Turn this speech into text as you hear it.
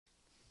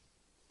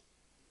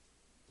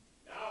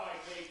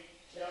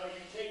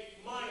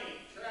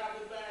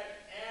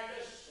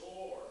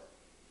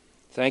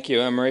Thank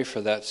you, Emery, for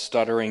that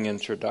stuttering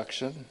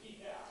introduction.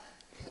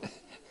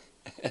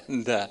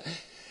 And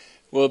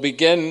we'll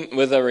begin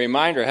with a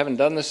reminder. I haven't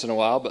done this in a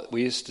while, but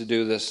we used to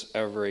do this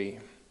every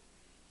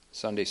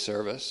Sunday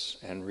service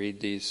and read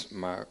these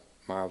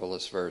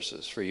marvelous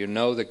verses. For you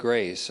know the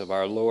grace of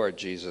our Lord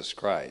Jesus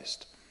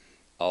Christ.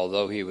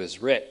 Although he was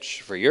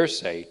rich, for your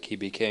sake he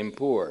became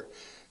poor,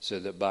 so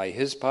that by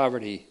his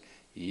poverty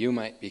you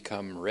might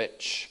become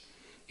rich.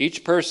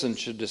 Each person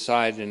should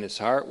decide in his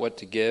heart what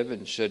to give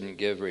and shouldn't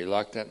give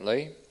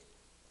reluctantly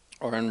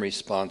or in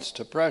response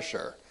to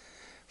pressure.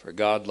 For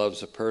God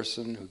loves a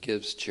person who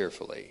gives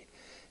cheerfully.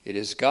 It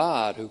is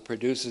God who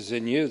produces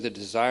in you the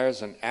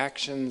desires and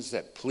actions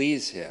that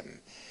please him.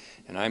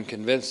 And I'm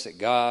convinced that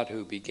God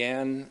who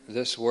began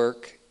this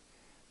work,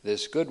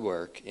 this good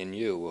work in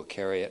you, will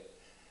carry it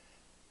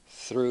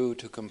through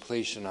to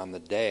completion on the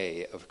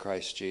day of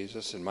Christ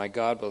Jesus. And my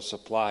God will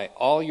supply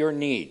all your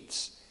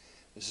needs.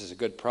 This is a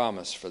good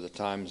promise for the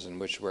times in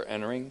which we're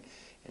entering,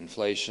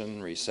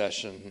 inflation,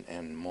 recession,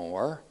 and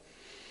more.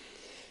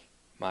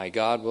 My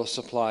God will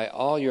supply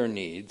all your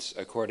needs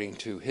according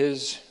to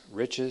his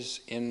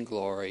riches in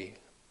glory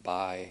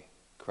by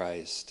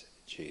Christ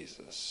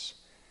Jesus.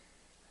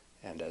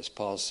 And as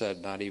Paul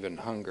said, not even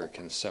hunger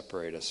can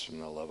separate us from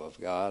the love of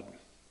God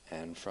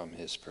and from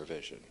his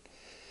provision.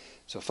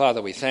 So,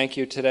 Father, we thank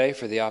you today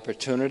for the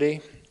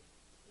opportunity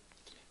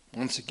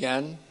once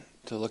again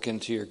to look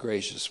into your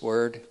gracious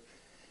word.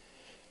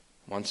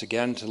 Once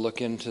again, to look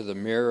into the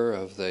mirror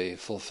of the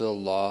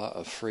fulfilled law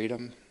of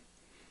freedom,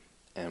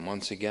 and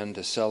once again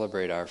to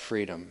celebrate our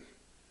freedom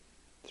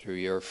through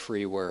your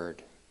free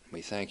word.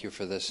 We thank you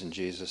for this in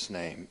Jesus'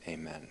 name.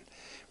 Amen.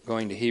 We're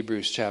going to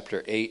Hebrews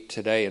chapter 8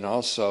 today, and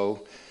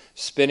also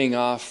spinning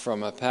off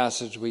from a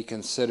passage we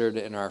considered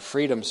in our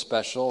freedom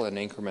special in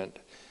increment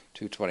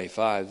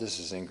 225. This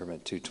is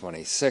increment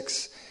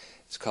 226.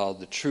 It's called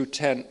The True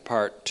Tent,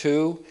 Part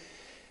 2,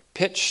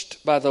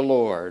 Pitched by the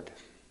Lord,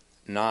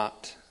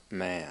 Not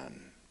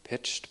Man.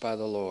 Pitched by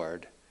the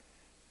Lord,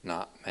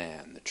 not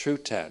man. The true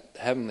tent,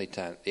 the heavenly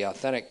tent, the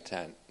authentic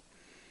tent,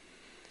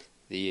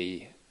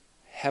 the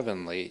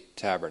heavenly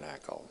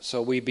tabernacle.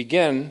 So we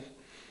begin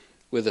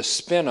with a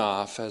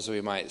spin-off, as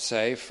we might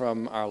say,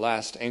 from our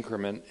last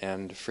increment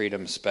and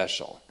freedom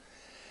special.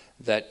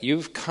 That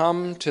you've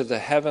come to the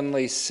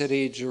heavenly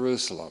city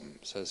Jerusalem,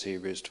 says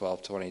Hebrews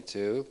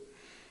 12:22,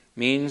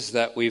 means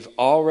that we've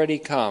already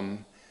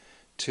come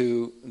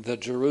to the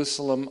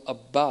Jerusalem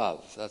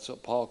above. That's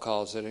what Paul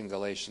calls it in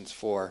Galatians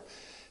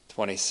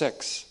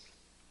 4:26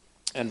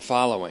 and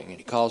following.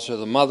 He calls her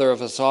the mother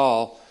of us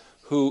all,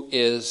 who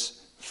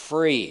is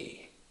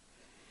free.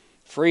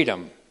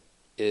 Freedom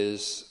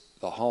is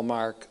the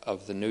hallmark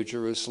of the New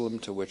Jerusalem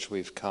to which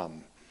we've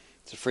come.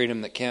 It's a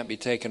freedom that can't be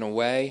taken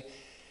away,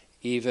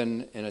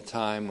 even in a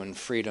time when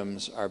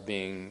freedoms are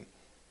being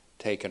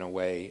taken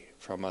away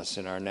from us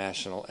in our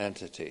national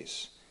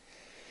entities.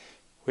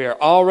 We are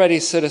already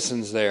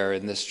citizens there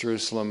in this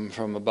Jerusalem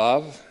from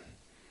above,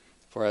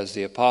 for as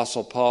the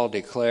Apostle Paul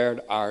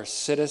declared, our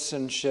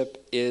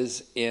citizenship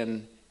is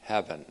in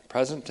heaven,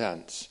 present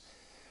tense,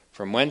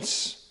 from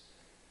whence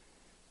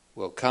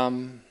will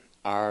come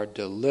our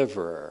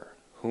deliverer,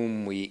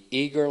 whom we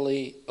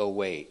eagerly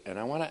await. And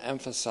I want to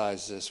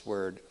emphasize this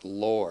word,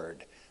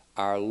 Lord,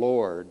 our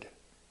Lord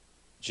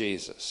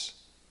Jesus,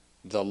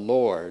 the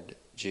Lord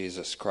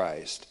Jesus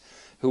Christ,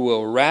 who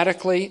will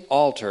radically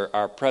alter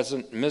our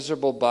present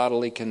miserable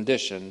bodily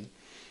condition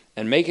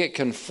and make it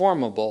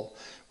conformable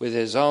with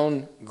his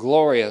own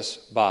glorious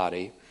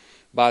body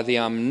by the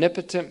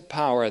omnipotent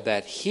power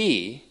that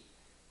he,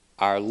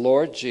 our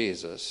Lord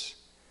Jesus,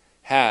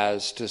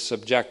 has to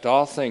subject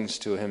all things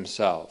to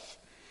himself.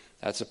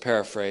 That's a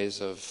paraphrase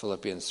of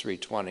Philippians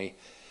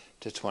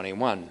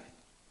 3:20-21.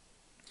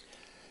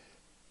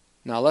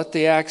 Now let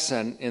the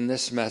accent in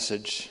this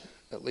message,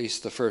 at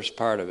least the first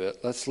part of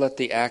it, let's let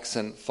the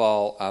accent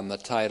fall on the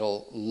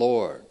title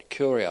Lord,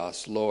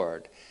 Kyrios,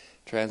 Lord,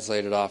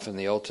 translated often in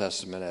the Old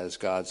Testament as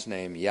God's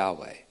name,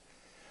 Yahweh.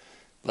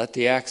 Let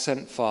the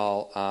accent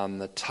fall on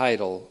the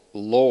title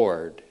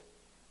Lord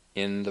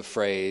in the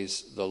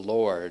phrase the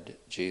Lord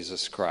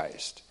Jesus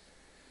Christ.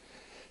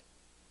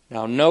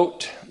 Now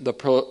note the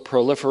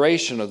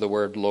proliferation of the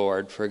word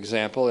Lord, for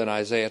example, in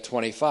Isaiah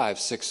 25,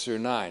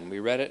 6-9. We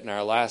read it in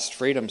our last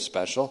freedom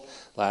special,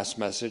 last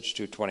message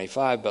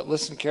 225, but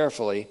listen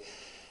carefully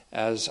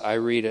as I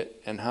read it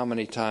and how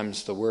many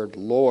times the word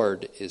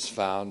Lord is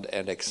found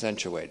and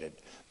accentuated.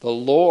 The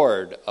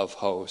Lord of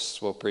hosts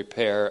will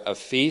prepare a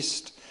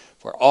feast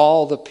for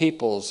all the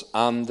peoples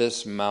on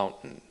this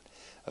mountain,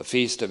 a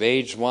feast of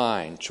aged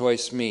wine,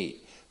 choice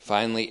meat,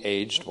 finely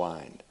aged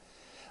wine.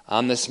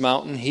 On this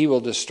mountain he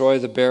will destroy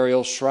the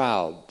burial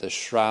shroud, the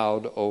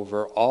shroud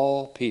over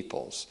all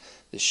peoples,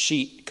 the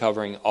sheet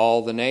covering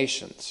all the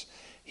nations.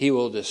 He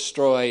will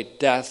destroy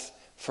death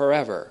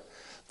forever.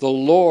 The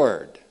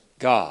Lord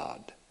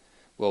God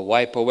will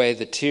wipe away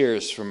the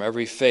tears from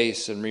every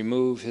face and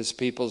remove his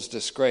people's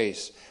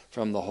disgrace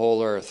from the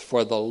whole earth.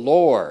 For the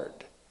Lord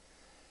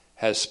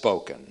has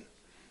spoken.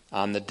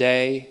 On that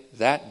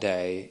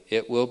day,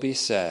 it will be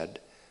said,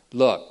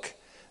 Look,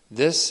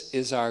 this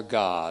is our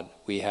God.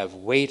 We have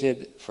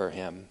waited for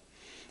him,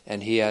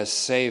 and he has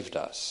saved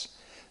us.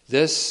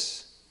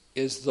 This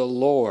is the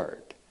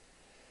Lord.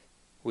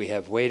 We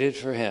have waited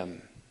for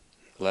him.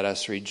 Let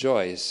us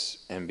rejoice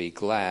and be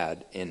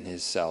glad in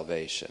his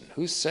salvation.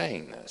 Who's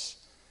saying this?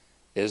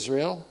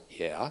 Israel?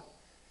 Yeah.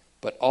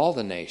 But all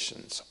the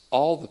nations,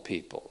 all the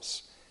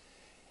peoples,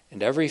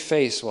 and every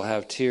face will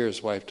have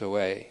tears wiped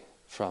away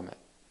from it.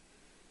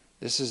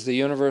 This is the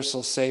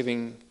universal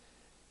saving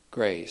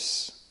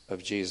grace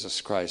of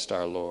Jesus Christ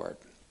our Lord.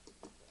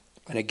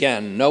 And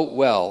again, note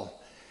well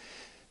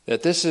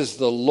that this is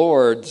the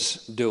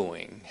Lord's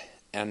doing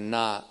and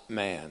not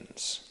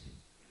man's.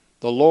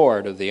 The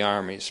Lord of the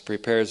armies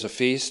prepares a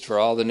feast for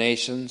all the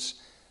nations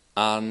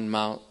on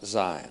Mount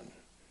Zion,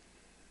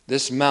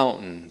 this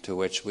mountain to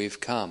which we've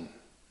come.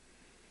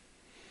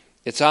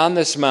 It's on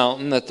this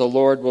mountain that the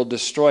Lord will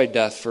destroy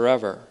death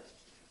forever.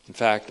 In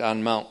fact,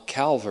 on Mount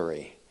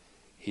Calvary,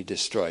 he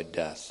destroyed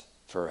death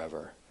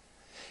forever.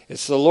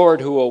 It's the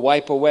Lord who will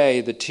wipe away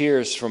the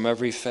tears from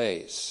every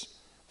face.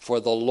 For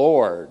the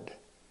Lord,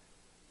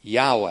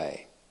 Yahweh,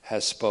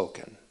 has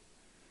spoken.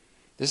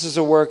 This is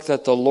a work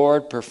that the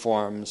Lord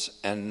performs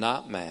and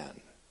not man.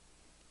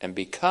 And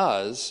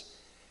because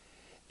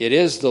it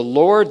is the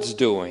Lord's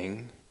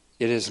doing,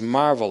 it is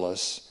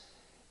marvelous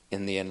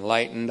in the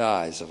enlightened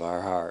eyes of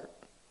our heart.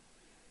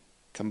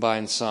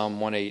 Combine Psalm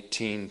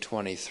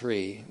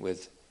 118:23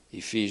 with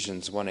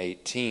Ephesians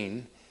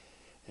 1:18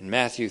 and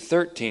Matthew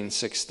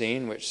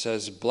 13:16, which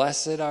says,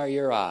 "Blessed are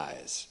your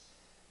eyes,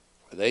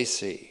 for they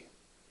see."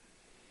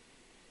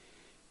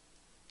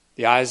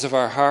 The eyes of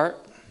our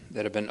heart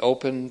that have been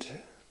opened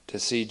to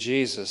see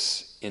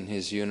Jesus in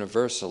his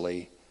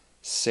universally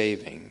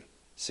saving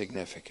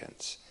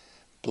significance.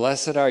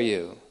 Blessed are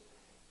you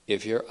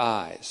if your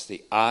eyes,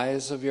 the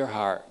eyes of your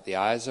heart, the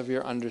eyes of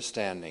your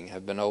understanding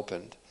have been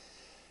opened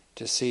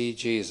to see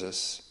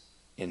Jesus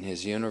in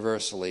his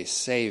universally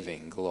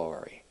saving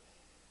glory.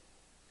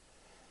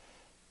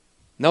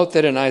 Note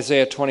that in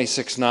Isaiah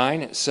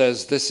 26:9 it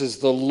says, "This is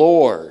the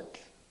Lord.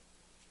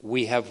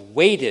 We have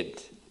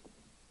waited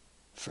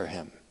for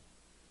him."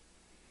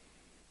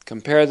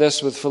 Compare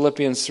this with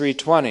Philippians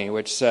 3:20,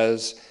 which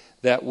says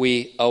that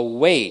we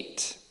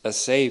await a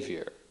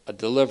Savior, a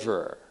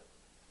deliverer,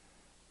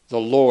 the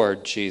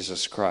Lord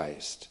Jesus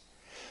Christ.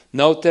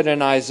 Note that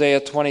in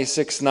Isaiah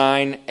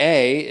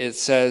 26:9a it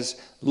says,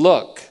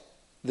 "Look,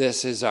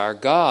 this is our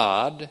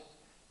God,"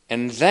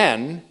 and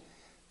then,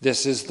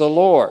 "This is the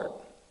Lord."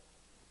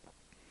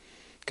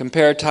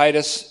 Compare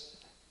Titus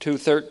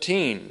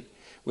 2:13,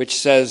 which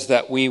says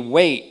that we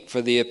wait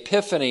for the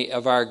epiphany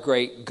of our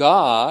great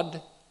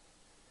God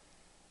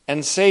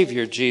and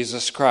Savior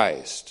Jesus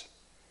Christ.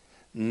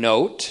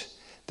 Note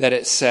that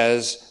it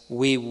says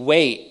we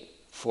wait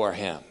for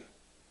him.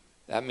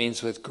 That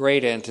means with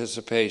great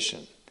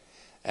anticipation.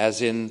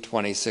 As in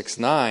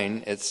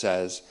 26:9 it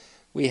says,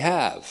 we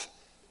have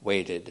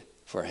waited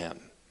for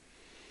him.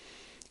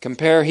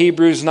 Compare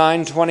Hebrews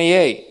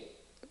 9:28,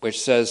 which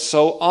says,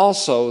 "So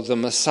also the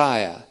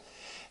Messiah,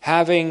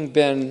 having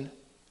been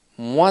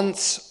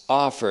once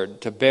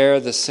offered to bear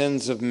the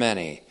sins of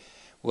many,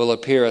 will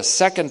appear a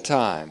second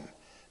time,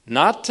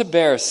 not to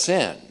bear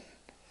sin,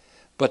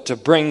 but to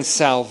bring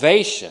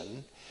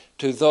salvation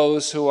to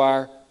those who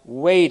are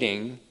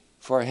waiting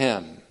for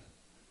him."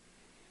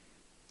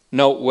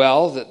 Note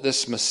well that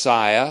this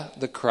Messiah,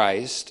 the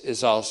Christ,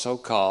 is also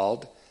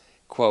called,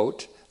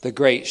 quote, "the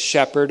great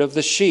shepherd of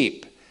the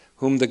sheep,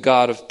 whom the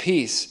God of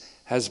peace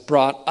has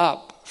brought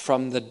up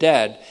from the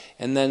dead."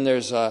 And then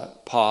there's a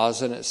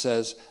pause and it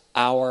says,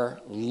 "our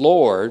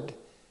Lord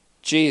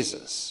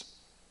Jesus."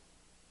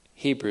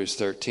 Hebrews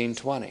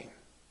 13:20.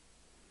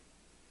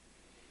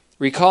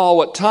 Recall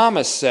what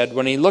Thomas said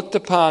when he looked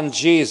upon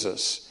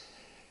Jesus,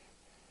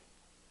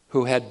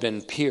 who had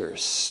been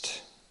pierced.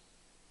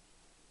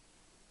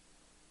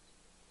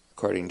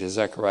 According to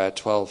Zechariah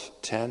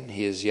 12:10,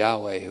 he is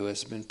Yahweh who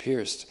has been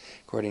pierced.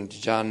 According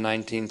to John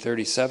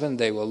 19:37,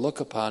 they will look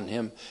upon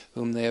him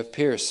whom they have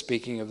pierced,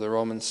 speaking of the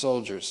Roman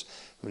soldiers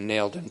who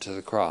nailed him to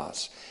the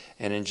cross.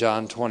 And in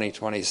John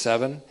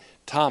 20:27,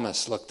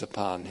 Thomas looked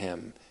upon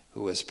him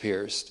who was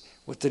pierced.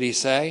 What did he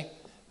say?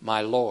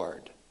 "My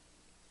Lord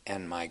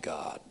and my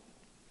God."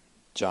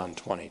 John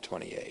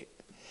 20:28.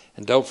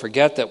 And don't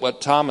forget that what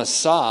Thomas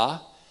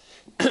saw,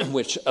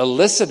 which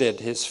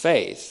elicited his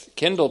faith,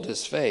 kindled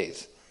his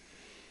faith,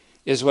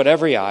 is what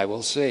every eye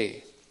will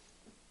see,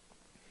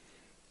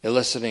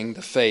 eliciting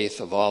the faith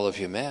of all of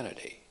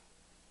humanity.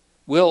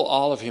 Will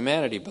all of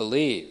humanity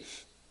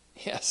believe?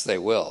 Yes, they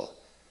will.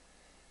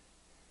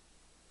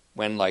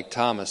 When, like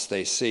Thomas,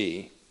 they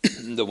see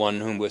the one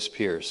whom was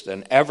pierced,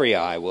 and every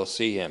eye will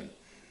see him,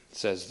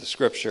 says the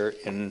scripture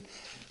in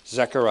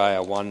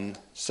Zechariah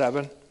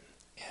 1:7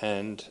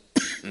 and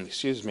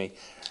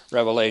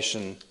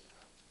Revelation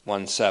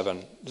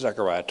 1:7,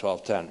 Zechariah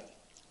 12:10.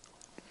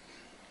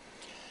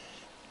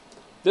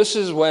 This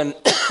is when,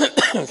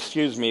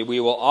 we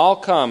will all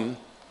come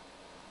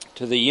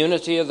to the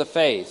unity of the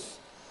faith,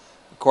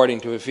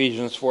 according to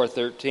Ephesians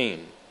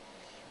 4:13.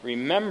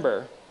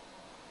 Remember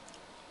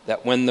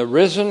that when the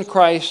risen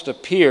Christ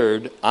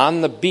appeared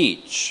on the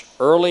beach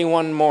early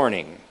one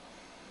morning,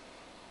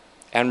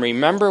 and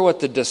remember what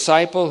the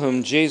disciple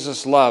whom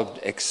Jesus loved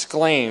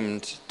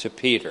exclaimed to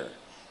Peter.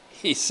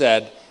 He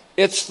said,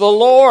 "It's the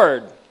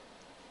Lord."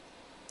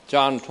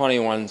 John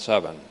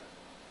 21:7.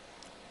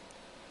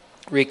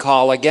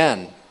 Recall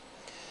again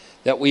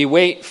that we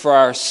wait for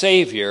our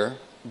Savior,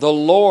 the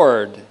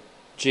Lord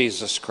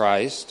Jesus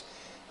Christ,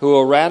 who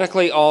will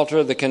radically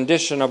alter the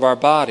condition of our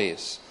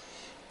bodies,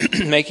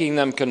 making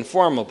them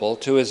conformable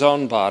to his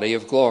own body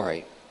of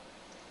glory.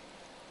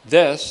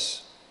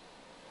 This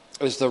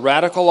is the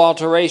radical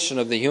alteration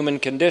of the human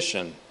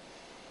condition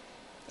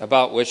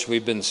about which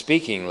we've been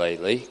speaking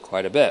lately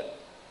quite a bit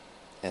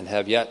and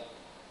have yet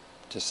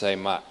to say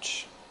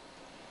much.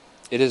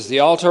 It is the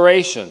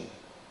alteration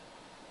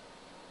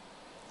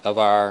of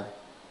our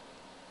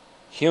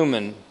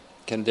human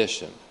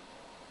condition.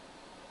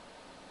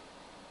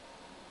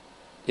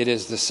 It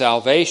is the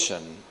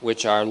salvation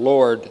which our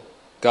Lord,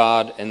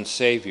 God, and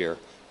Savior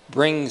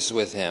brings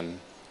with him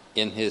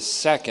in his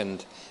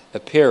second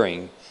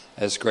appearing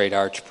as great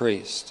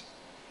archpriest.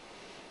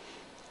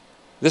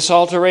 This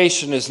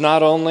alteration is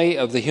not only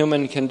of the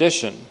human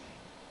condition,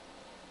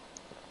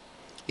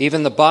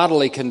 even the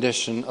bodily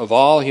condition of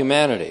all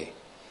humanity,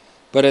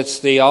 but it's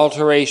the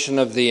alteration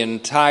of the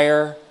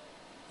entire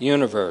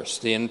universe,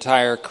 the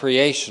entire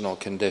creational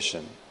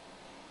condition,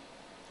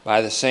 by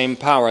the same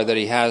power that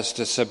he has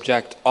to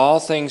subject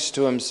all things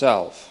to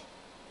himself.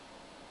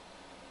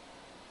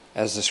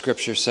 As the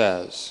scripture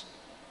says,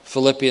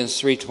 Philippians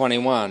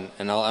 3:21,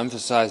 and I'll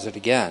emphasize it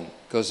again,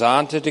 goes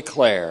on to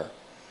declare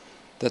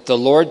that the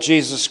Lord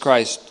Jesus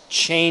Christ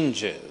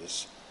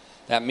changes,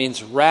 that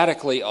means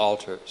radically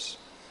alters,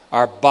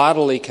 our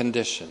bodily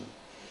condition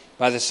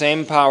by the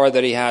same power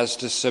that he has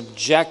to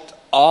subject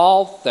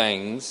all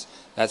things,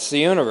 that's the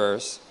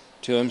universe,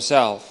 to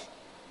himself.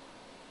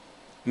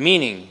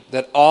 Meaning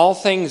that all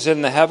things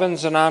in the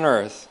heavens and on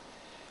earth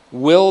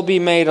will be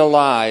made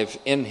alive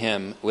in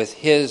him with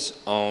his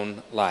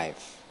own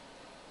life.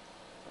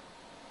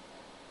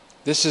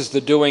 This is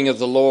the doing of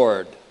the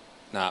Lord,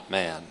 not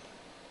man.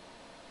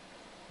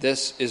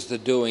 This is the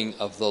doing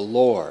of the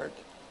Lord,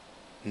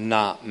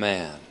 not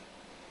man.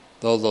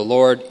 Though the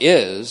Lord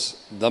is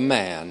the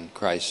man,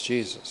 Christ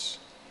Jesus.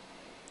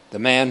 The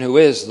man who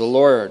is the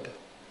Lord,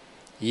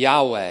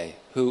 Yahweh,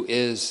 who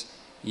is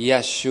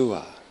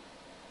Yeshua.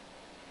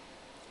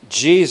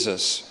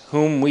 Jesus,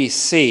 whom we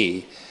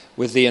see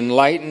with the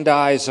enlightened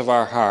eyes of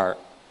our heart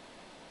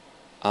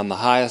on the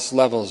highest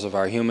levels of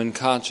our human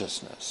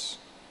consciousness,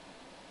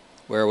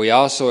 where we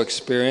also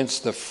experience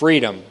the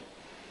freedom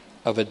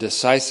of a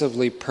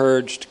decisively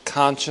purged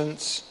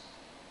conscience,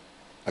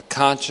 a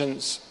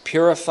conscience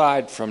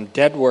purified from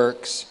dead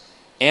works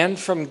and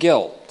from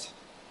guilt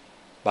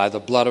by the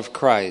blood of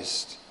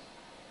Christ,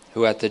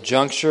 who at the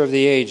juncture of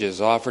the ages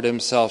offered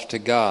himself to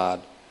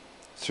God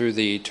through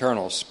the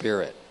eternal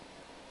Spirit.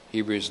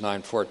 Hebrews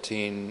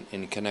 9:14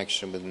 in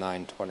connection with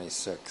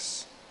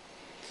 9:26.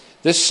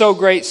 This so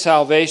great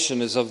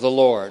salvation is of the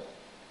Lord.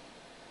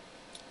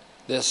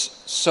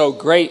 This so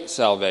great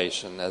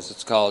salvation, as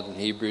it's called in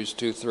Hebrews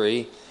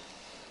 2:3,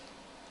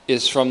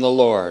 is from the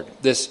Lord.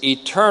 This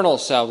eternal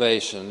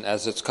salvation,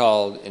 as it's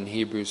called in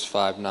Hebrews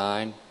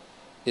 5:9,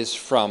 is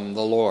from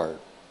the Lord.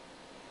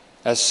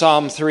 As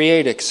Psalm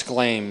 3:8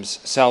 exclaims,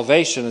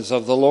 salvation is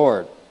of the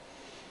Lord.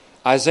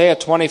 Isaiah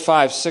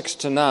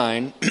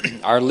 25:6-9,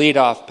 our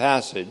lead-off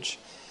passage,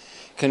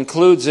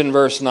 concludes in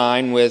verse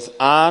 9 with,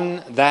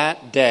 "On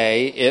that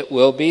day it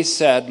will be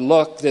said,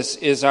 look, this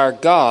is our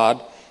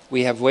God.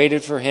 We have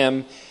waited for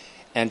him,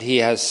 and he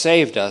has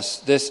saved us.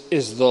 This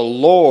is the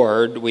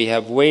Lord. We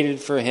have waited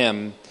for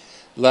him.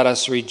 Let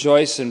us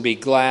rejoice and be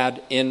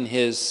glad in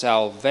his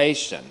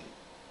salvation."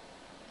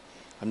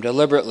 I'm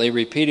deliberately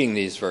repeating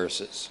these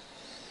verses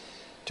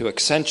to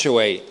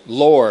accentuate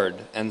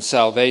Lord and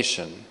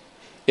salvation.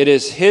 It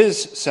is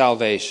his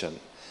salvation,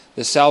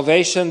 the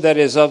salvation that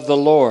is of the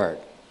Lord.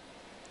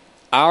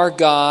 Our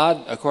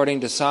God,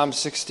 according to Psalm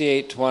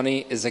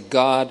 68:20, is a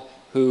God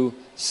who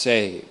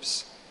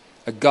saves,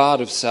 a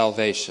God of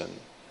salvation.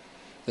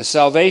 The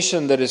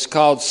salvation that is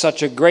called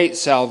such a great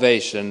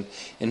salvation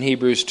in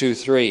Hebrews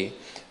 2:3,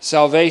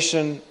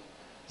 salvation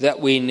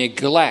that we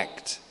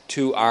neglect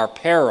to our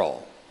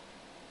peril,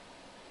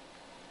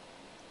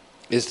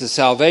 is the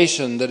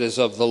salvation that is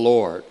of the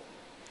Lord,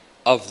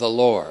 of the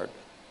Lord.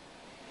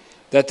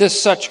 That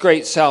this such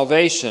great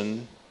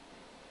salvation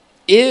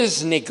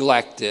is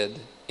neglected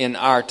in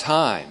our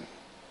time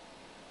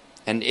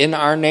and in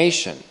our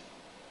nation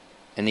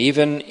and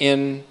even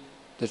in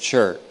the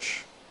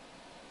church.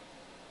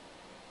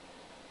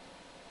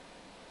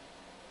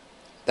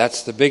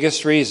 That's the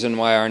biggest reason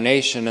why our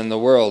nation and the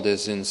world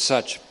is in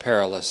such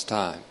perilous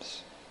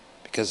times,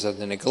 because of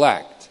the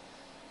neglect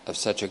of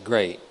such a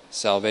great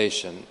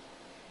salvation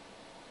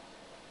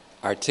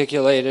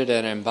articulated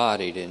and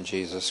embodied in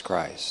Jesus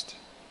Christ.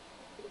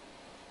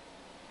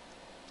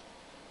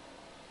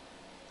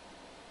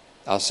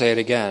 I'll say it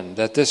again,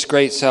 that this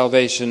great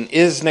salvation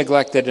is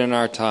neglected in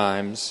our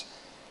times,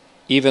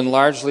 even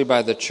largely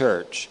by the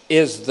church,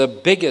 is the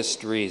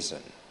biggest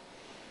reason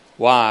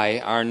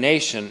why our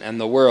nation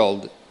and the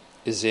world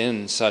is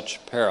in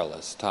such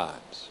perilous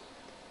times.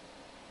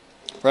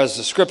 For as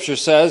the Scripture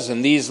says,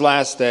 in these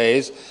last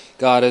days,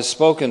 God has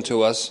spoken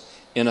to us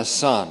in a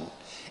Son.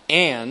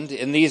 And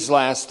in these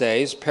last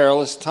days,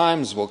 perilous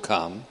times will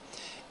come.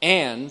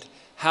 And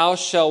how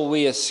shall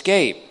we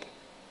escape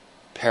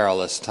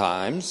perilous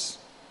times?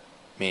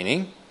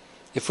 Meaning,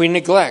 if we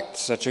neglect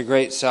such a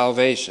great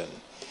salvation,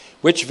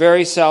 which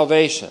very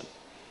salvation,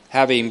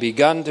 having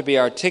begun to be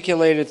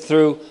articulated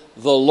through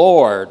the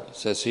Lord,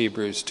 says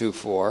Hebrews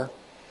 2:4,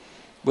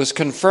 was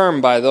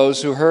confirmed by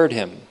those who heard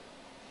him.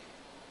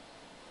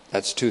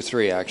 That's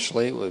 2:3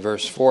 actually.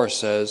 Verse 4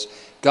 says,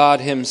 God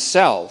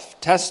himself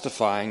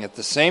testifying at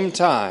the same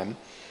time,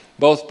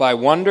 both by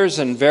wonders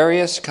and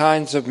various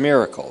kinds of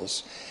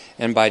miracles,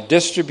 and by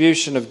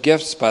distribution of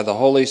gifts by the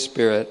Holy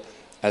Spirit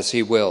as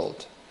he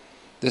willed.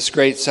 This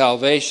great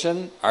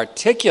salvation,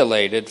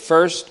 articulated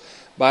first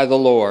by the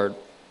Lord.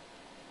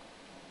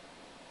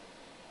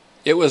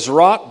 It was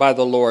wrought by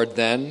the Lord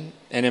then,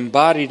 and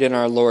embodied in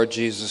our Lord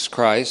Jesus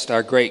Christ,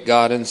 our great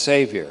God and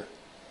Savior.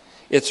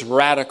 Its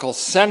radical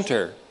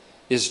center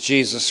is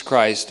Jesus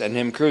Christ and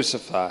him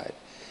crucified.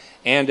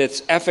 And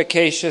its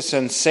efficacious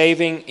and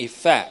saving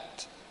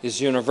effect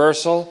is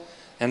universal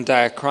and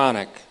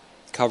diachronic,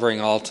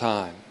 covering all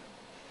time.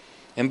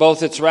 And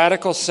both its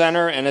radical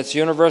center and its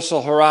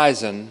universal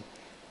horizon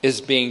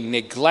is being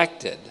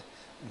neglected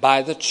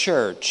by the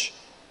church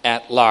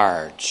at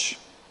large.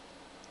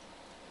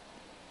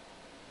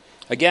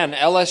 Again,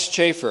 L.S.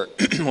 Chafer,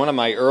 one of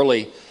my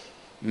early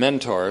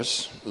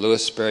mentors,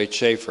 Lewis Sperry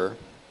Chafer,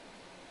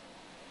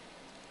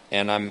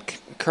 and I'm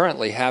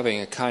currently having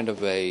a kind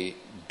of a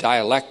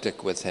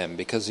dialectic with him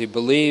because he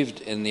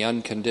believed in the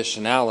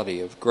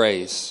unconditionality of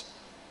grace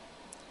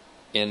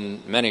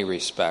in many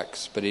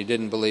respects, but he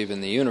didn't believe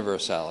in the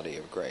universality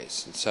of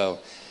grace. And so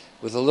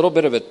with a little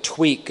bit of a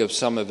tweak of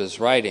some of his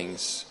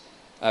writings,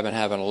 I've been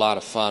having a lot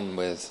of fun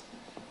with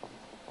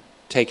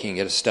taking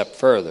it a step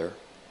further.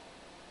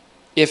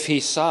 If he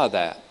saw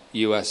that,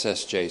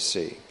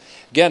 USSJC.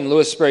 Again,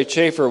 Lewis Sperry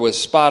Chafer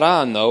was spot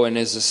on, though, in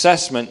his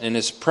assessment in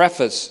his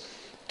preface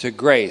to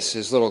Grace,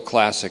 his little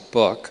classic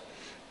book.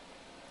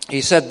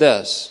 He said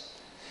this,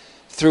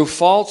 through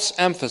false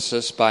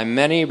emphasis by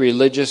many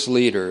religious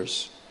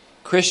leaders,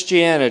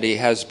 Christianity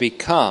has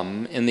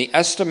become, in the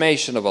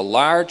estimation of a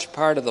large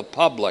part of the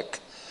public,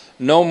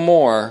 no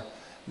more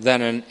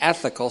than an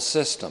ethical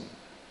system.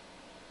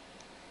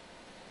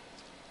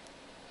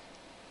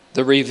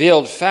 The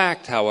revealed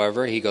fact,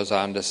 however, he goes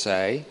on to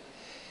say,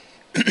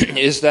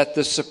 is that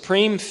the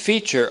supreme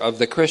feature of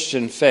the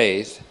Christian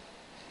faith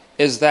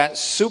is that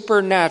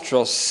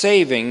supernatural,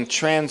 saving,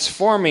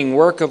 transforming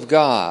work of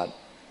God,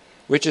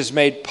 which is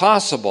made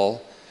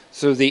possible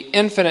through the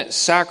infinite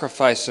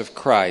sacrifice of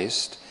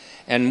Christ,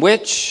 and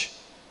which,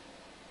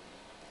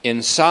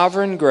 in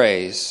sovereign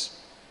grace,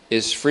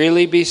 is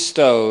freely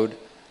bestowed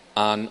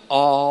on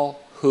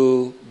all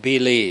who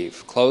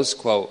believe. Close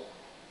quote,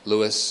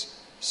 Lewis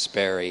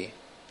Sperry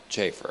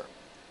Chafer.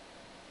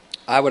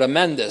 I would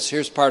amend this.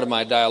 Here's part of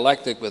my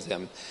dialectic with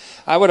him.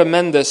 I would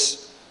amend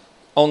this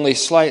only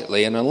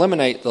slightly and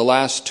eliminate the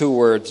last two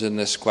words in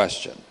this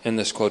question, in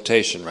this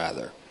quotation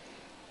rather,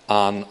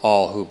 on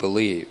all who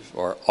believe,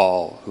 or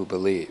all who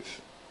believe.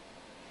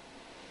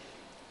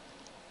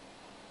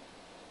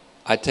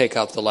 I take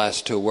out the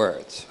last two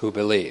words, who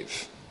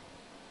believe.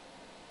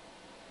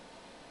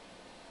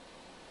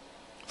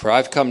 For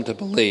I've come to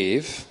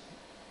believe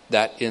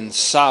that in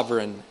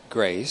sovereign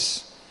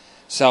grace,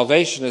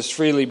 salvation is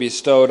freely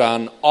bestowed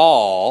on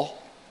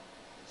all,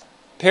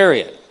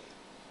 period.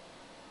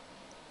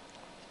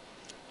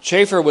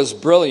 Chafer was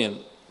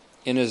brilliant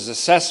in his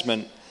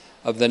assessment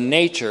of the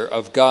nature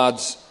of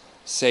God's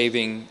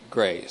saving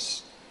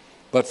grace.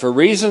 But for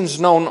reasons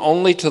known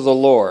only to the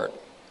Lord,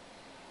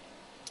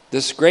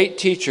 this great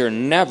teacher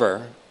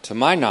never, to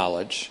my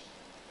knowledge,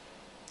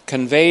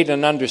 conveyed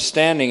an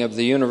understanding of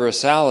the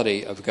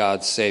universality of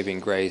God's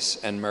saving grace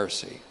and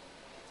mercy.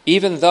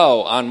 Even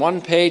though on one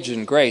page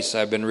in Grace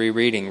I've been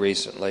rereading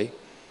recently,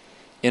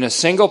 in a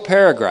single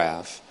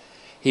paragraph,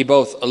 he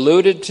both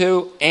alluded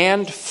to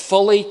and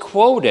fully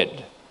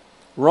quoted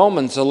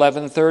Romans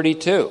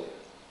 11:32.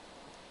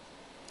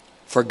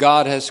 For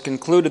God has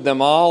concluded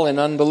them all in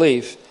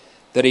unbelief,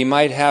 that he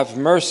might have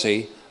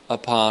mercy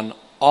upon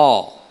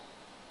all.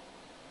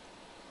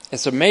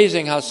 It's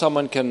amazing how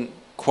someone can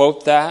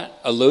quote that,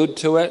 allude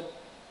to it,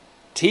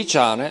 teach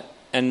on it,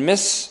 and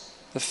miss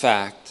the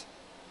fact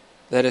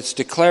that it's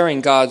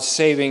declaring God's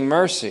saving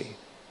mercy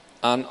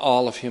on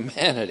all of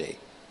humanity.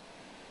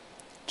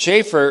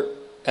 Chafer,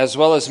 as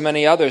well as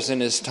many others in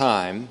his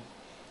time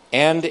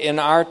and in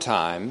our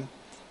time,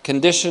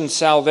 conditioned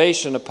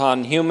salvation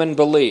upon human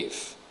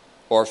belief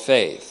or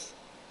faith.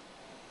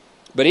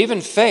 But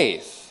even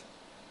faith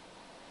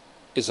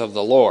is of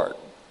the Lord.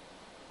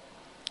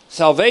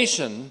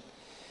 Salvation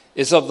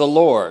is of the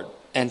Lord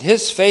and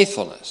his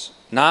faithfulness,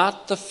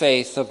 not the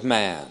faith of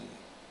man.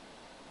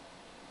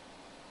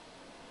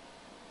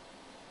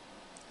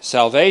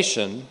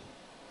 Salvation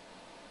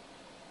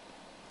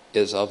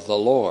is of the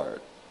Lord,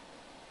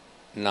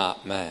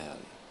 not man.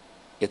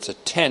 It's a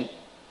tent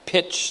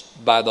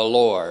pitched by the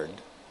Lord,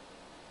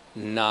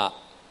 not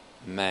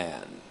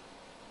man.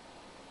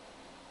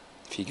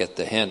 If you get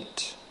the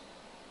hint.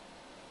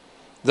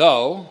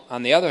 Though,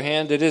 on the other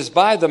hand, it is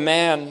by the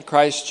man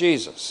Christ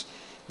Jesus,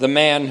 the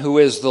man who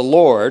is the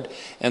Lord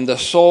and the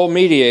sole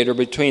mediator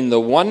between the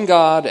one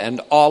God and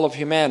all of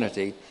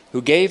humanity,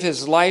 who gave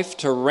his life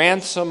to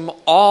ransom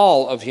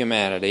all of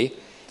humanity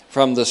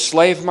from the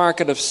slave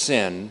market of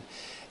sin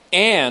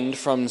and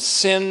from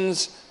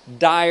sin's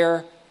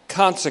dire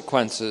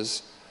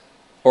consequences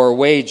or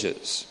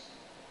wages,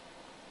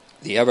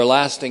 the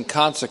everlasting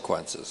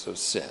consequences of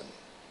sin,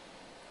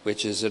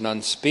 which is an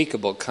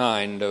unspeakable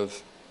kind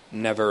of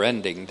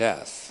never-ending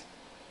death.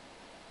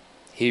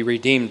 He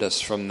redeemed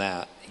us from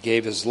that. He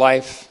gave his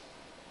life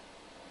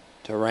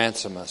to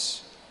ransom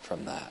us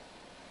from that.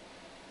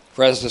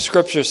 For as the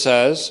scripture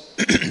says,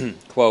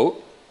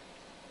 quote,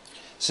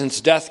 since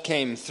death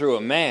came through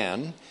a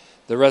man,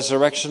 the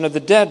resurrection of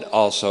the dead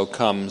also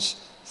comes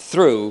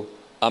through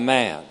a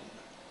man.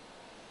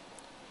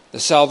 The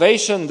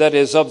salvation that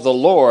is of the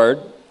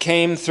Lord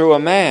came through a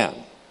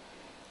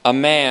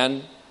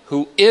man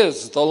who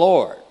is the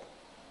Lord.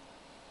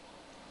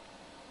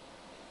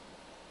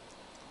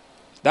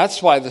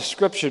 That's why the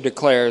scripture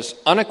declares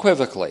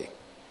unequivocally,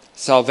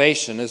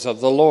 salvation is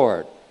of the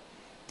Lord.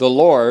 The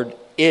Lord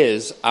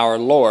is our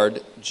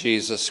Lord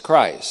Jesus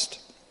Christ,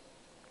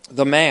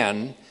 the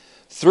man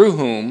through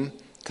whom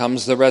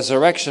comes the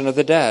resurrection of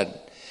the dead.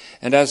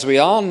 And as we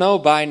all know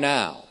by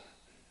now,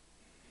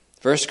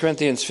 1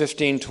 Corinthians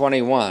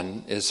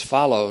 15:21 is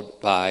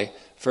followed by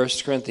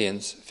 1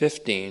 Corinthians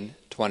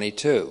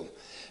 15:22.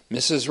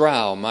 Mrs.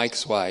 Rao,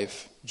 Mike's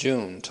wife,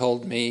 June,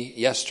 told me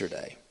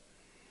yesterday,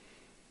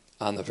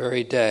 on the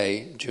very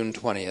day, June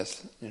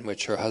 20th, in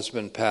which her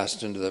husband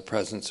passed into the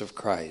presence of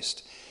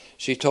Christ,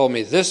 she told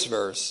me this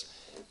verse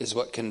is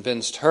what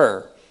convinced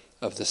her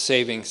of the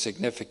saving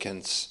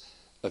significance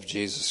of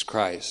Jesus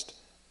Christ.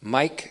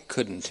 Mike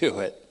couldn't do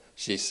it,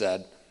 she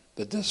said,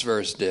 but this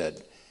verse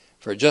did.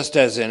 For just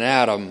as in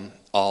Adam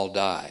all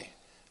die,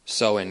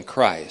 so in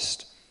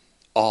Christ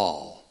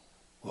all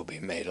will be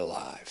made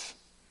alive.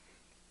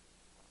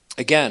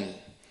 Again,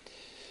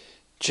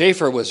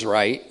 Schaeffer was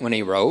right when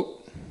he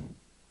wrote,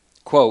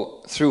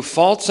 quote, through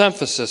false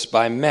emphasis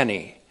by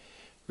many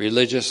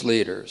religious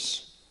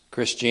leaders,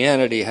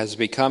 Christianity has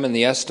become, in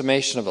the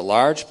estimation of a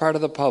large part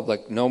of the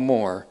public, no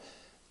more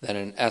than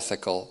an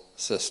ethical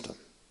system.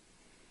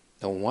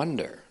 No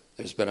wonder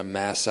there's been a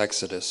mass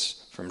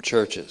exodus from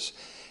churches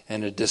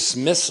and a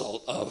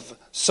dismissal of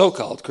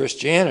so-called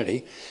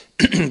Christianity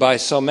by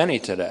so many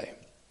today.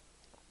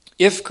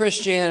 If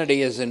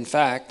Christianity is in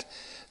fact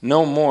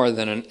no more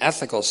than an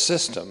ethical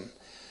system,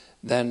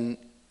 then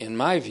in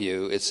my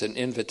view it's an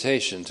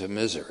invitation to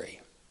misery.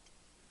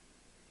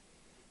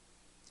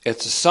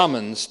 It's a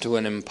summons to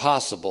an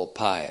impossible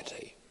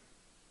piety.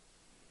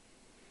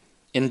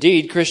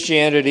 Indeed,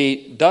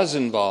 Christianity does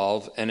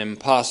involve an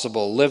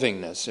impossible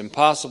livingness,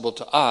 impossible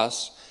to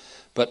us,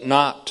 but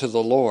not to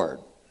the Lord.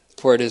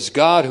 For it is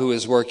God who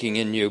is working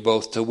in you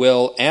both to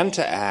will and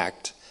to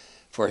act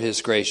for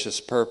his gracious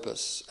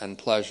purpose and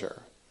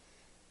pleasure,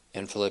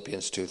 in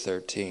Philippians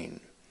 2:13.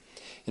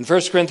 In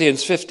 1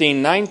 Corinthians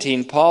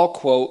 15:19, Paul,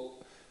 quote,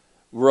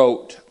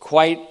 wrote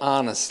quite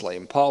honestly,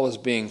 and Paul was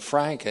being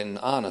frank and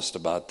honest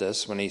about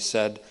this when he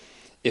said,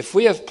 if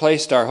we have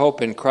placed our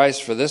hope in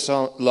Christ for this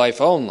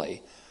life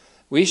only,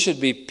 we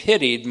should be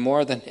pitied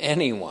more than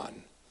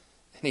anyone.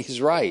 And he's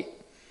right.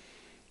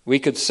 We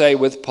could say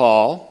with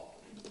Paul,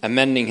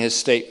 amending his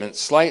statement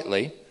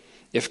slightly,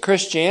 if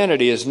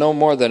Christianity is no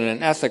more than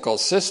an ethical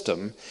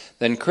system,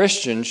 then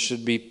Christians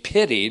should be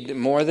pitied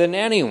more than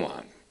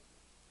anyone.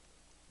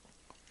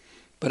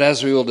 But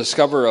as we will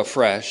discover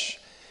afresh,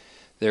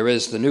 there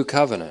is the new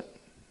covenant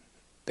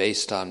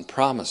based on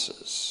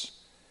promises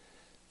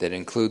that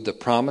include the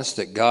promise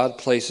that God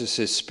places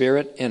his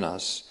Spirit in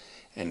us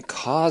and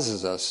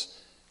causes us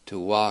to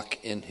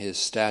walk in his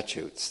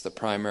statutes, the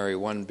primary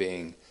one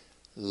being,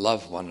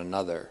 love one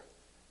another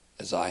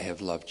as I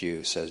have loved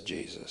you, says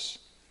Jesus.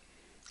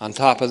 On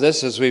top of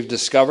this, as we've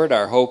discovered,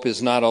 our hope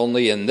is not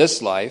only in this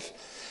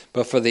life,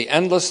 but for the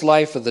endless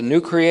life of the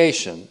new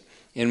creation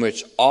in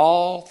which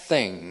all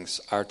things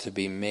are to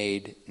be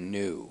made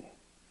new.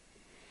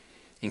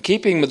 In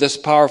keeping with this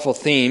powerful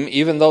theme,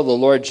 even though the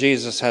Lord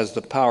Jesus has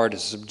the power to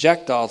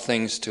subject all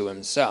things to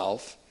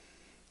himself,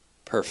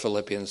 per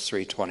Philippians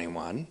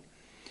 3:21,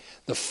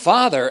 the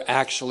Father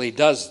actually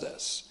does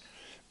this.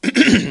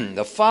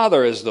 The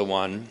Father is the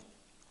one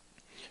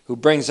who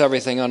brings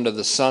everything under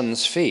the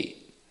Son's feet.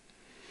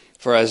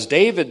 For as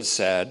David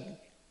said,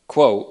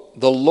 quote,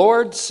 the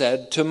Lord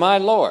said to my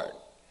Lord,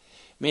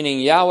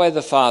 meaning Yahweh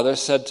the Father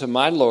said to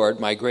my Lord,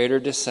 my greater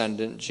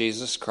descendant,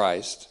 Jesus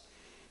Christ,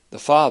 the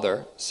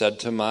Father said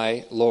to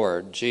my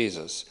Lord,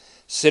 Jesus,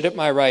 sit at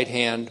my right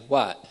hand,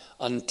 what?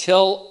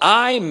 Until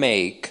I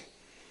make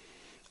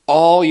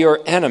all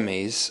your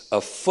enemies a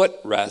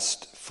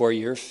footrest for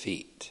your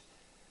feet.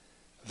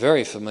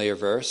 Very familiar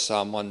verse,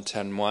 Psalm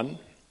 110:1,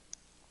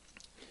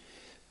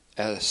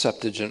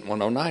 Septuagint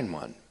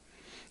 109:1.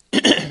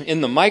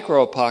 In the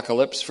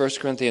micro-apocalypse, 1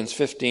 Corinthians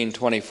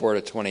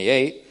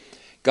 15:24-28,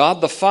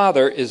 God the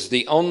Father is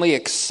the only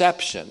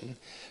exception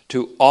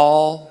to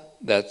all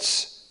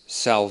that's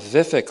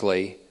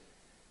salvifically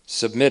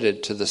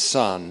submitted to the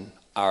Son,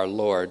 our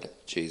Lord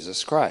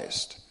Jesus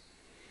Christ.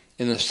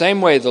 In the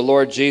same way the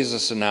Lord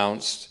Jesus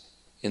announced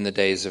in the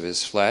days of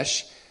his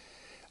flesh,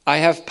 I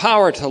have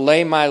power to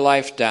lay my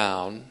life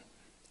down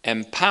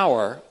and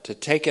power to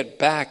take it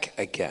back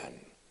again,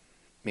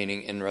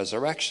 meaning in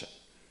resurrection.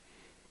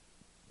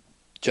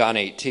 John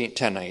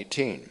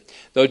 10:18.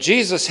 Though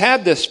Jesus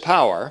had this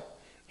power,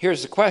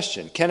 here's the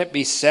question. Can it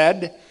be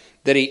said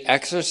that he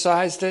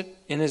exercised it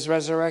in his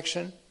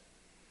resurrection?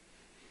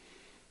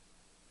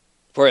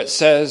 For it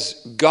says,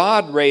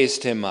 God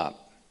raised him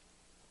up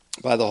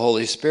by the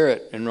Holy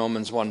Spirit in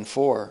Romans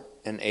 1:4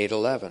 and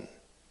 8:11.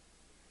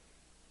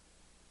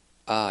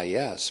 Ah,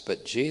 yes,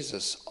 but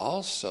Jesus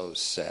also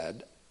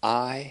said,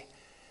 I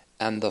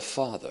and the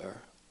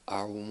Father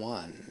are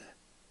one.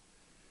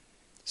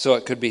 So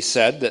it could be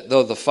said that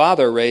though the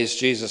Father raised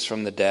Jesus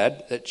from the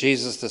dead, that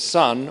Jesus the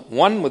Son,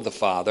 one with the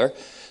Father,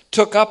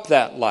 took up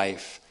that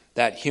life,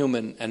 that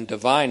human and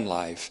divine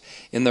life,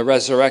 in the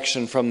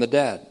resurrection from the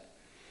dead.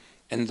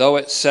 And though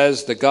it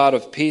says the God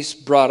of peace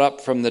brought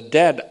up from the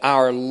dead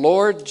our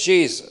Lord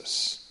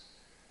Jesus,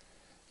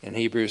 in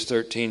Hebrews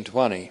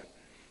 13:20,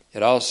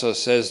 it also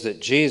says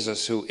that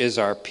Jesus, who is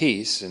our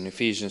peace, in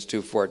Ephesians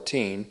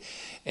 2:14,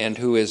 and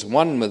who is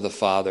one with the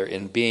Father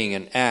in being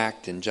and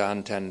act, in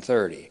John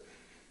 10:30,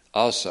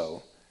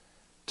 also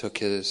took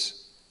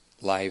his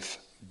life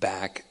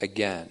back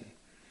again.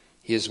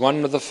 He is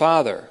one with the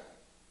Father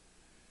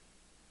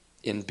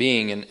in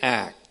being and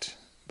act,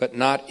 but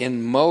not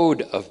in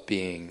mode of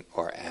being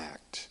or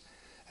act.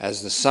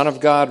 As the Son of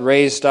God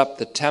raised up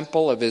the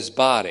temple of his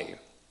body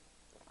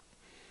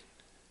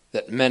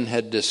that men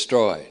had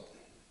destroyed.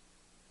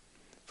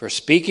 For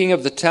speaking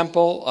of the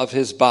temple of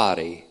his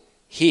body,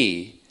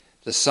 he,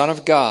 the Son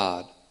of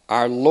God,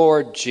 our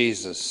Lord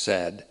Jesus,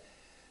 said,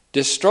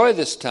 destroy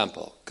this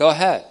temple. Go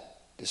ahead,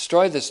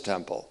 destroy this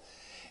temple.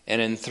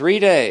 And in 3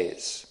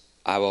 days,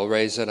 I will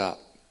raise it up.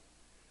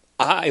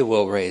 I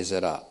will raise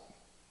it up.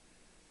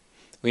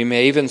 We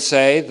may even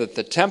say that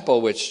the temple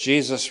which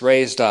Jesus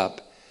raised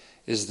up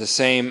is the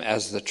same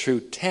as the true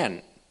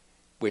tent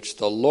which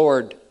the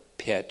Lord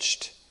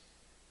pitched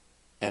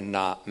and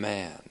not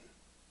man,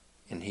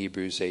 in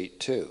Hebrews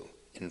 8:2.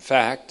 In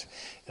fact,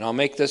 and I'll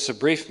make this a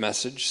brief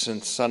message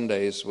since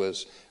Sundays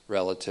was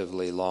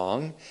relatively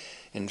long.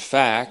 In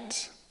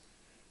fact,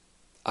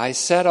 I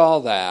said all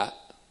that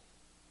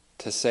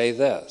to say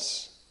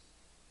this.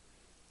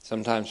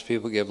 Sometimes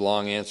people give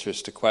long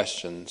answers to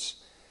questions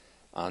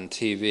on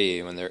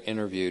TV when they're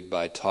interviewed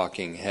by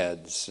talking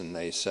heads, and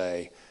they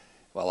say,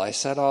 well, I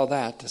said all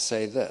that to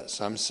say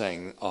this. I'm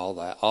saying all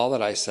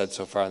that I said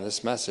so far in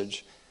this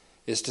message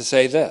is to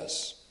say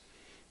this.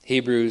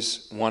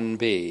 Hebrews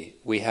 1b,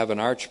 we have an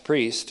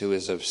archpriest who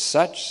is of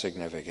such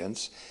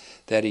significance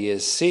that he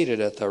is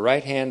seated at the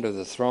right hand of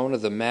the throne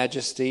of the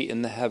majesty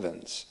in the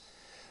heavens,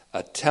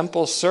 a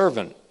temple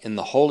servant in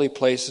the holy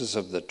places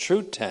of the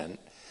true tent,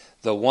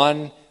 the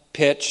one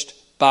pitched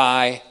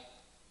by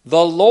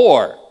the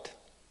Lord,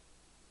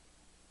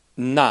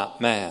 not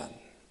man.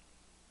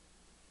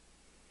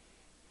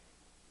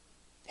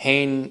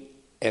 Hein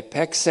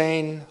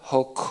epexein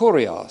ho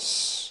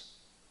kurios,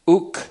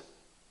 uk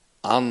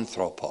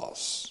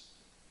anthropos,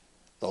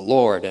 the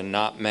Lord and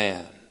not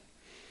man.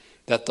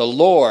 That the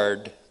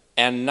Lord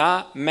and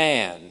not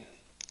man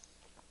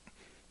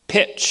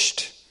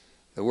pitched.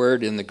 The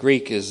word in the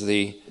Greek is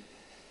the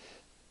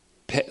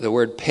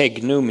word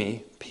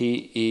pegnumi,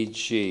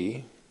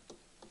 P-E-G-N-U-M-I,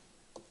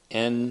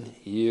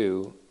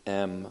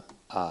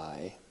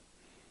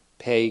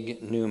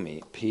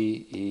 pegnumi,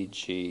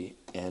 P-E-G-N-U-M-I.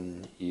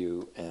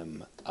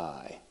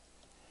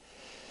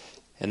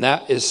 And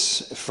that's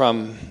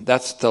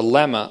the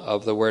lemma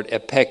of the word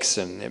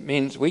epexen. It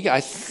means,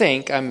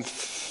 I'm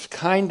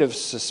kind of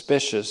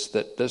suspicious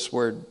that this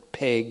word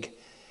peg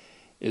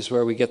is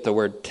where we get the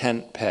word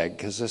tent peg,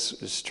 because this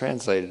is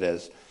translated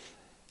as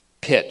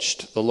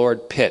pitched. The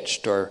Lord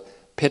pitched, or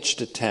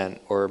pitched a tent,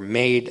 or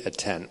made a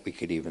tent, we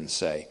could even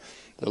say.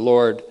 The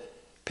Lord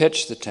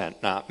pitched the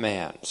tent, not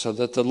man. So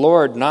that the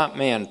Lord, not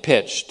man,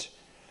 pitched,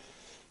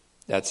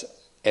 that's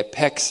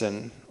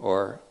epexen,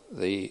 or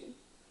the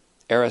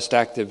aorist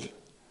active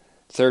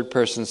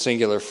third-person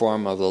singular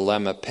form of the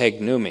lemma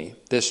pegnumi,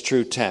 this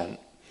true tent,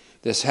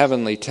 this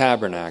heavenly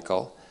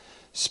tabernacle,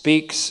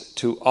 speaks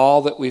to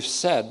all that we've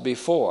said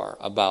before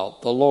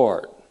about the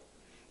Lord.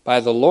 By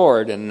the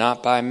Lord and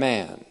not by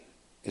man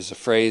is a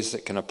phrase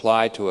that can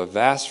apply to a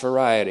vast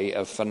variety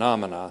of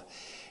phenomena,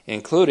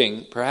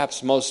 including,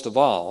 perhaps most of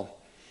all,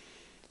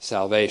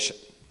 salvation.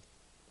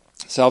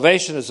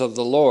 Salvation is of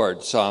the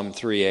Lord, Psalm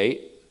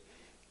 3:8,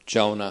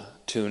 Jonah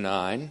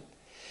 2:9,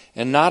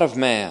 and not of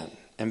man.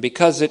 And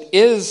because it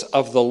is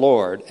of the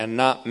Lord and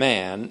not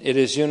man, it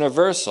is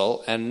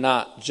universal and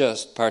not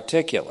just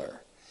particular.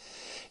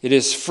 It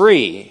is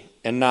free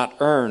and not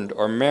earned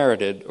or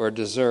merited or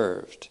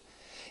deserved.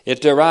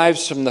 It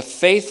derives from the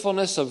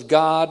faithfulness of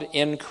God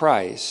in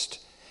Christ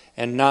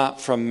and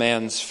not from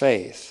man's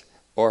faith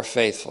or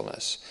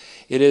faithfulness.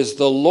 It is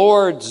the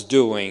Lord's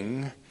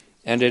doing,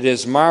 and it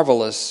is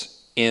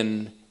marvelous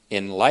in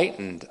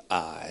enlightened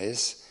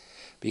eyes,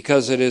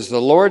 because it is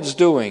the Lord's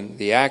doing,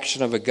 the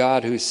action of a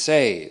God who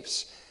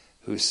saves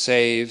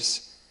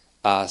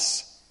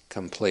us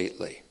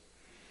completely.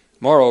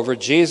 Moreover,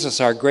 Jesus,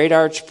 our great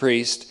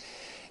archpriest,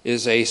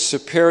 is a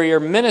superior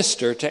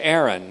minister to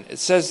Aaron. It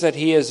says that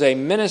he is a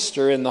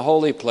minister in the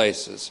holy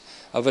places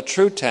of a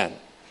true tent,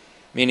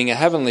 meaning a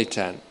heavenly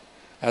tent,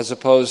 as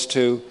opposed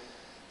to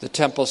the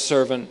temple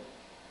servant,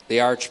 the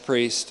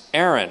archpriest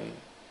Aaron,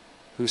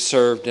 who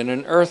served in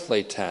an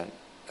earthly tent,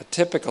 a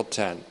typical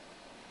tent,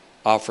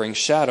 offering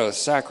shadow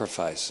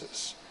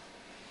sacrifices.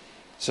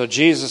 So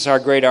Jesus, our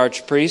great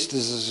archpriest,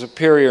 is a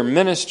superior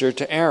minister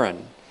to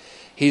Aaron.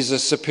 He's a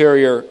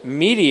superior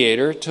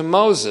mediator to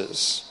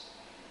Moses,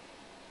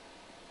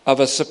 of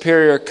a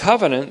superior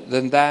covenant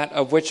than that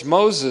of which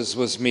Moses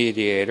was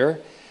mediator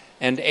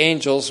and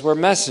angels were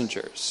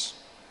messengers.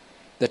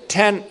 The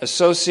tent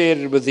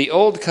associated with the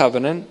old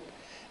covenant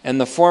and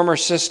the former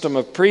system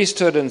of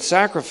priesthood and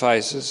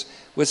sacrifices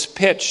was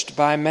pitched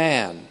by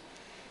man,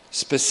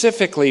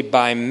 specifically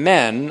by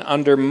men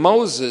under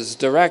Moses'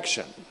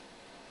 direction.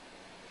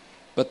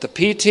 But the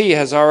PT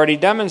has already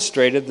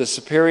demonstrated the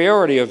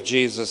superiority of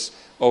Jesus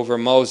over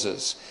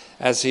Moses,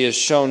 as he has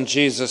shown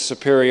Jesus'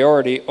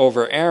 superiority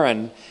over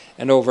Aaron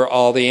and over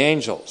all the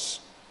angels.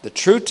 The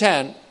true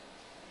tent,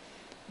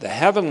 the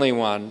heavenly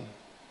one,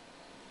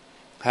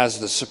 has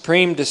the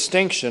supreme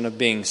distinction of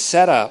being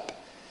set up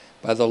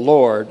by the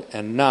Lord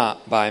and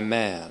not by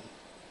man.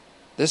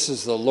 This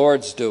is the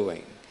Lord's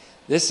doing.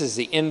 This is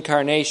the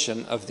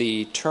incarnation of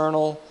the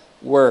eternal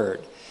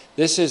Word.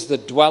 This is the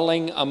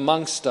dwelling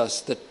amongst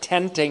us, the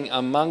tenting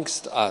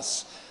amongst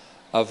us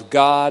of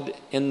God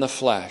in the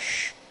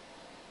flesh.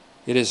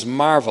 It is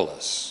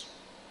marvelous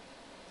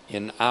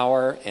in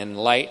our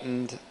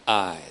enlightened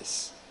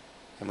eyes.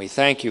 And we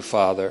thank you,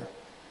 Father.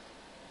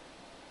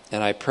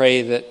 And I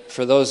pray that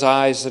for those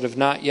eyes that have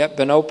not yet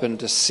been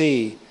opened to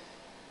see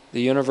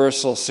the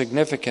universal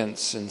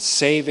significance and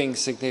saving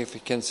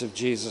significance of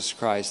Jesus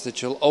Christ,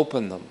 that you'll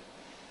open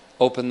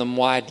them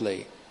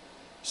widely,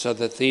 so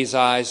that these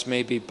eyes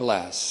may be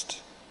blessed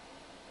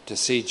to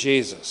see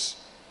Jesus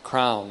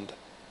crowned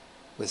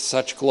with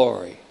such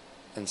glory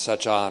and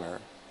such honor,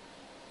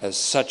 as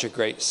such a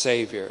great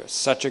Savior,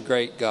 such a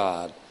great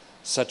God,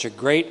 such a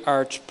great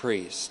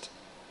archpriest,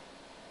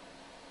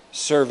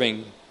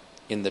 serving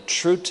in the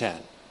true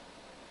tent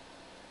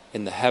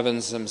in the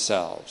heavens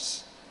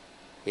themselves.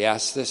 We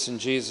ask this in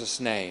Jesus'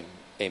 name.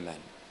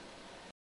 Amen.